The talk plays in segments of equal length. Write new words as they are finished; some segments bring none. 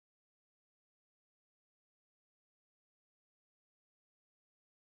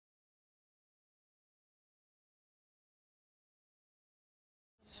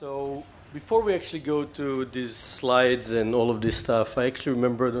So before we actually go to these slides and all of this stuff, I actually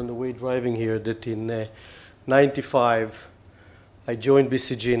remembered on the way driving here that in 95, I joined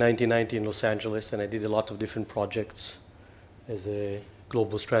BCG in 1990 in Los Angeles, and I did a lot of different projects as a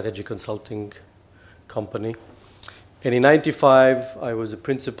global strategy consulting company. And in 95, I was a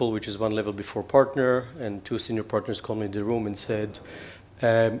principal, which is one level before partner, and two senior partners called me in the room and said,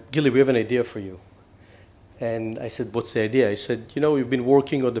 גילי, we have an idea for you. And I said, what's the idea? I said, you know, we've been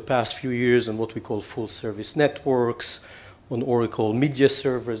working on the past few years on what we call full service networks, on Oracle media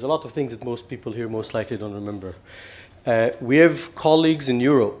servers, a lot of things that most people here most likely don't remember. We have colleagues in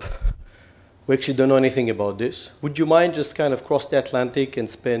Europe who actually don't know anything about this. Would you mind just kind of cross the Atlantic and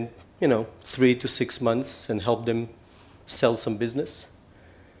spend, 3 to 6 months and help them sell some business?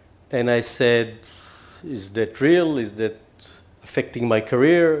 And I said, is that real? Is that affecting my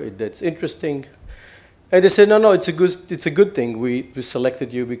career? That's interesting. And they said, no, it's a good thing. We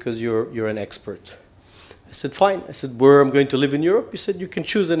selected you because you're an expert. I said, fine. I said, where I'm going to live in Europe? He said, you can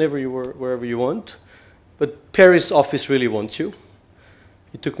choose wherever you want. But Paris office really wants you.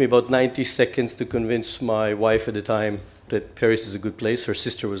 It took me about 90 seconds to convince my wife at the time that Paris is a good place. Her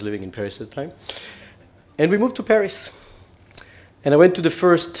sister was living in Paris at the time. And we moved to Paris. And I went to the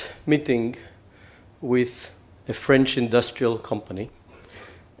first meeting with a French industrial company.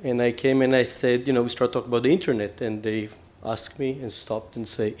 And I came and I said, we start talking about the internet. And they asked me and stopped and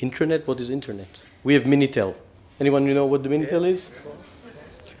say, internet? What is internet? We have Minitel. Anyone know what the Minitel is?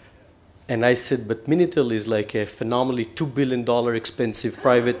 And I said, but Minitel is like a phenomenally $2 billion expensive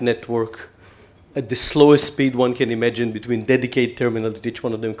private network at the slowest speed one can imagine between dedicated terminals that each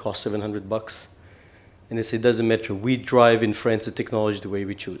one of them costs $700. And they said, it doesn't matter. We drive in France the technology the way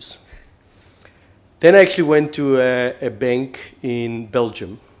we choose. Then I actually went to a bank in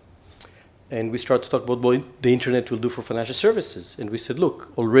Belgium. And we started to talk about what the internet will do for financial services. And we said,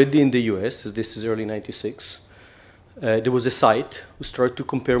 look, already in the US, as this is early 96, there was a site who started to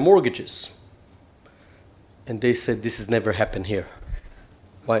compare mortgages. And they said, this has never happened here.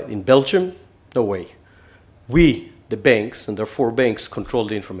 Why? In Belgium? No way. We, the banks, and there are 4 banks, control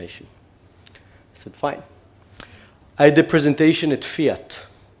the information. I said, fine. I had a presentation at Fiat,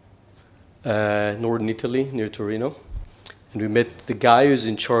 northern Italy, near Torino. And we met the guy who's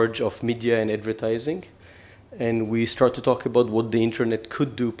in charge of media and advertising. And we started to talk about what the internet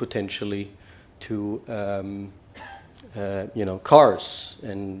could do potentially to cars.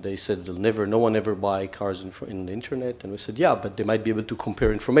 And they said, no one ever buy cars in the internet. And we said, yeah, but they might be able to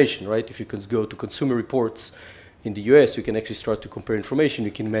compare information, right? If you can go to Consumer Reports in the US, you can actually start to compare information.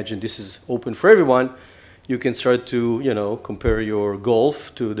 You can imagine this is open for everyone. You can start to, compare your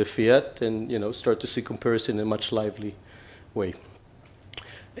Golf to the Fiat and, start to see comparison in a much lively way.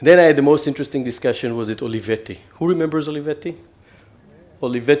 And then I had the most interesting discussion was at Olivetti. Who remembers Olivetti?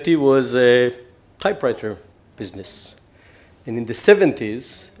 Olivetti was a typewriter business. And in the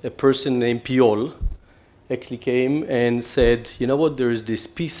 70s, a person named Piol actually came and said, you know what, there is this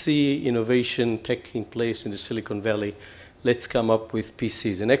PC innovation taking place in the Silicon Valley. Let's come up with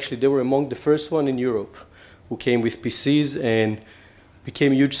PCs. And actually, they were among the first one in Europe who came with PCs and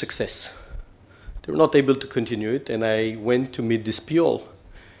became a huge success. They were not able to continue it, and I went to meet this Piol.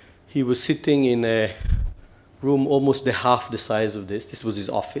 He was sitting in a room almost half the size of this. This was his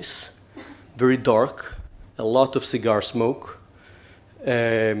office, very dark, a lot of cigar smoke.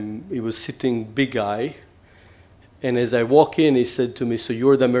 He was sitting, big guy. And as I walk in, he said to me, so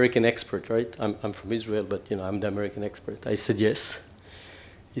you're the American expert, right? I'm from Israel, but I'm the American expert. I said, yes.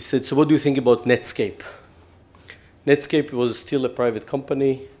 He said, so what do you think about Netscape? Netscape was still a private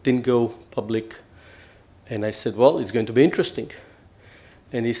company, didn't go public. And I said, well, it's going to be interesting.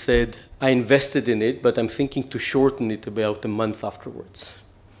 And he said, I invested in it, but I'm thinking to shorten it about a month afterwards.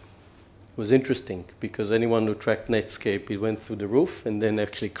 It was interesting, because anyone who tracked Netscape, it went through the roof and then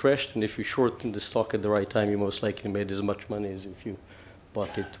actually crashed. And if you shortened the stock at the right time, you most likely made as much money as if you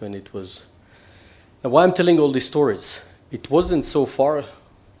bought it when it was. Now, why I'm telling all these stories, it wasn't so far, a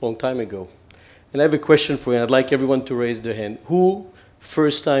long time ago. And I have a question for you. I'd like everyone to raise their hand. Who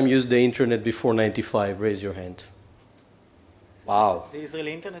first time used the internet before 95? Raise your hand. Wow. The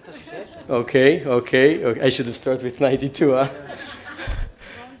Israeli Internet Association. Okay. I should have started with 92, huh?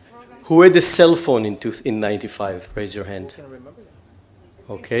 Who had a cell phone in 95? Raise your hand. Can remember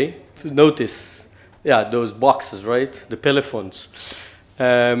that. Okay. Notice. Yeah, those boxes, right? The telephones.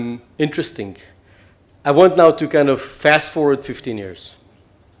 Interesting. I want now to kind of fast forward 15 years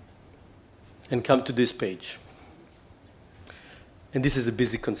and come to this page. And this is a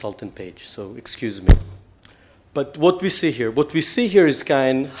busy consultant page, so excuse me. But what we see here is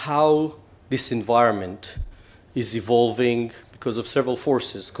kind of how this environment is evolving, because of several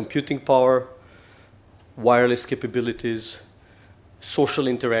forces: computing power, wireless capabilities, social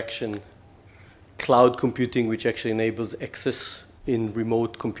interaction, cloud computing, which actually enables access in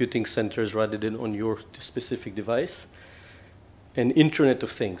remote computing centers rather than on your specific device, and Internet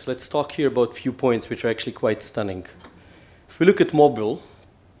of Things. Let's talk here about a few points which are actually quite stunning. If we look at mobile,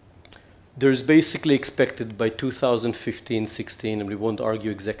 there's basically expected by 2015-16, and we won't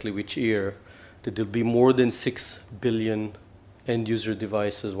argue exactly which year, that there'll be more than 6 billion end-user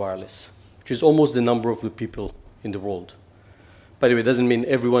devices wireless, which is almost the number of the people in the world. By the way, it doesn't mean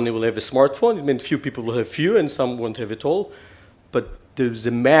everyone will have a smartphone. It means few people will have few, and some won't have it all. But there's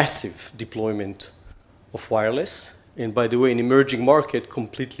a massive deployment of wireless. And by the way, in emerging market,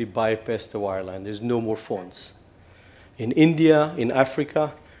 completely bypassed the wireline. There's no more phones. In India, in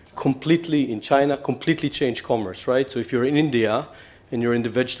Africa, completely, in China, completely changed commerce, right? So if you're in India and you're in the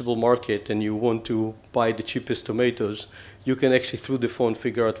vegetable market and you want to buy the cheapest tomatoes, you can actually, through the phone,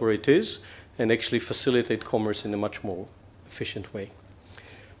 figure out where it is and actually facilitate commerce in a much more efficient way.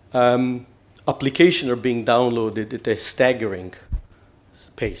 Applications are being downloaded at a staggering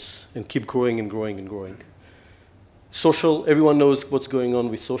pace and keep growing and growing and growing. Social, everyone knows what's going on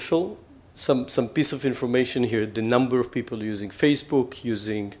with social. Some piece of information here: the number of people using Facebook,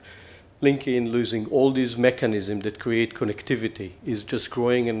 using LinkedIn, using all these mechanisms that create connectivity is just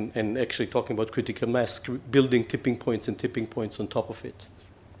growing, and actually talking about critical mass, building tipping points and tipping points on top of it.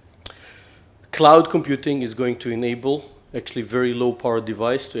 Cloud computing is going to enable actually very low power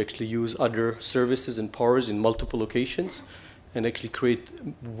device to actually use other services and powers in multiple locations and actually create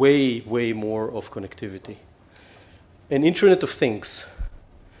way, way more of connectivity. And Internet of Things.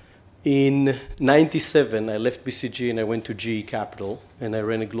 In '97, I left BCG and I went to GE Capital, and I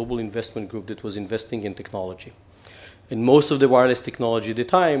ran a global investment group that was investing in technology. And most of the wireless technology at the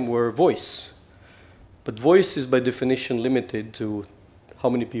time were voice. But voice is by definition limited to how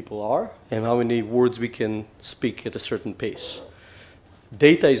many people are and how many words we can speak at a certain pace.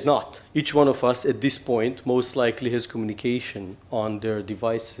 Data is not. Each one of us at this point most likely has communication on their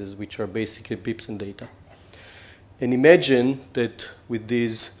devices, which are basically pips and data. And imagine that with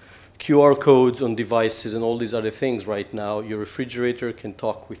these QR codes on devices and all these other things right now, your refrigerator can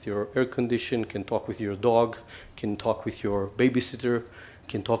talk with your air conditioner, can talk with your dog, can talk with your babysitter,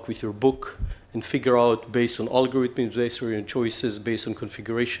 can talk with your book, and figure out based on algorithms, based on your choices, based on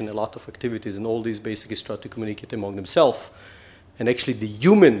configuration, a lot of activities, and all these basically start to communicate among themselves. And actually the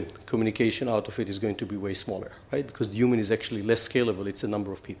human communication out of it is going to be way smaller, right? Because the human is actually less scalable, it's a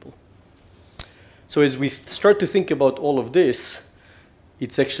number of people. So as we start to think about all of this,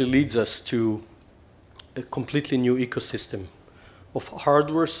 it actually leads us to a completely new ecosystem of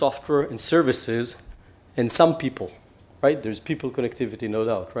hardware, software, and services, and some people, right? There's people connectivity, no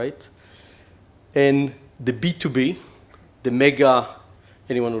doubt, right? And the B2B, the mega,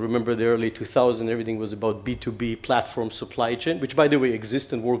 anyone who remember the early 2000s, everything was about B2B platform supply chain, which by the way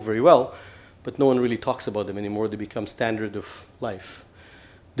exist and work very well, but no one really talks about them anymore. They become standard of life.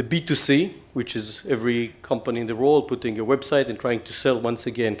 The B2C, which is every company in the world putting a website and trying to sell, once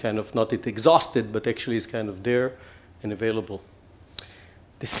again, kind of not it exhausted, but actually is kind of there and available.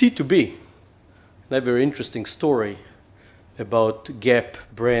 The C2B, and I have a very interesting story about Gap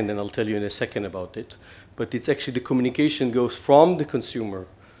brand, and I'll tell you in a second about it. But it's actually the communication goes from the consumer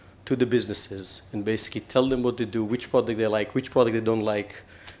to the businesses and basically tell them what to do, which product they like, which product they don't like,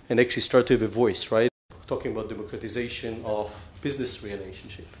 and actually start to have a voice, right? Talking about democratization of business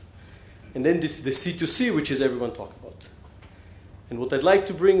relationship. And then the C2C, which is everyone talk about. And what I'd like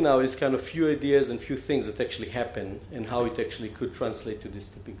to bring now is kind of few ideas and few things that actually happen and how it actually could translate to this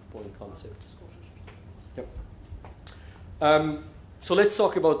tipping point concept. Yep. So let's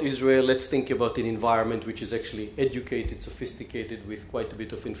talk about Israel. Let's think about an environment which is actually educated, sophisticated, with quite a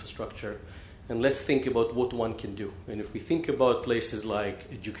bit of infrastructure. And let's think about what one can do. And if we think about places like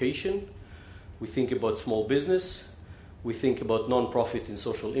education, we think about small business, we think about nonprofit and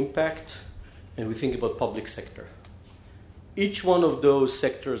social impact, and we think about public sector. Each one of those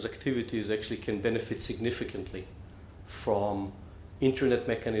sectors' activities actually can benefit significantly from internet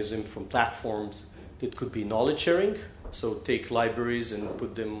mechanism, from platforms. It could be knowledge sharing, so take libraries and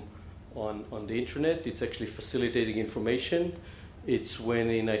put them on the internet. It's actually facilitating information. It's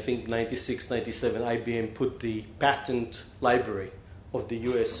when in, I think, 96, 97, IBM put the patent library of the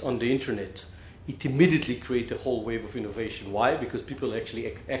US on the internet. It immediately created a whole wave of innovation. Why? Because people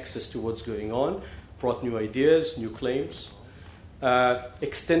actually access to what's going on, brought new ideas, new claims.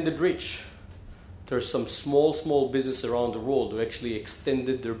 Extended reach. There's some small business around the world who actually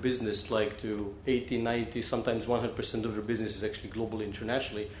extended their business like to 80, 90, sometimes 100% of their business is actually global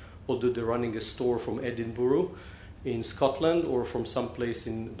internationally, although they're running a store from Edinburgh in Scotland or from someplace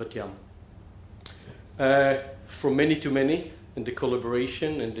in Bat Yam. From many to many, in the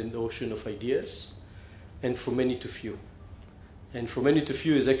collaboration and in the ocean of ideas, and from many to few. And from many to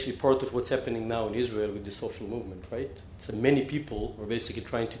few is actually part of what's happening now in Israel with the social movement, right? So many people are basically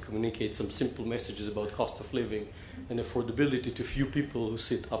trying to communicate some simple messages about cost of living and affordability to few people who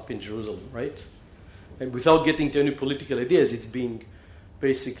sit up in Jerusalem, right? And without getting to any political ideas, it's being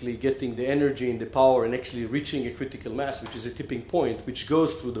basically getting the energy and the power and actually reaching a critical mass, which is a tipping point, which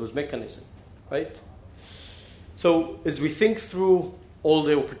goes through those mechanisms, right? So as we think through all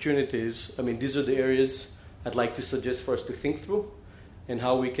the opportunities, I mean, these are the areas I'd like to suggest for us to think through and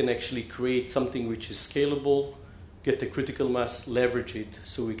how we can actually create something which is scalable, get the critical mass, leverage it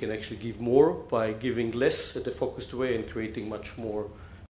so we can actually give more by giving less at a focused way and creating much more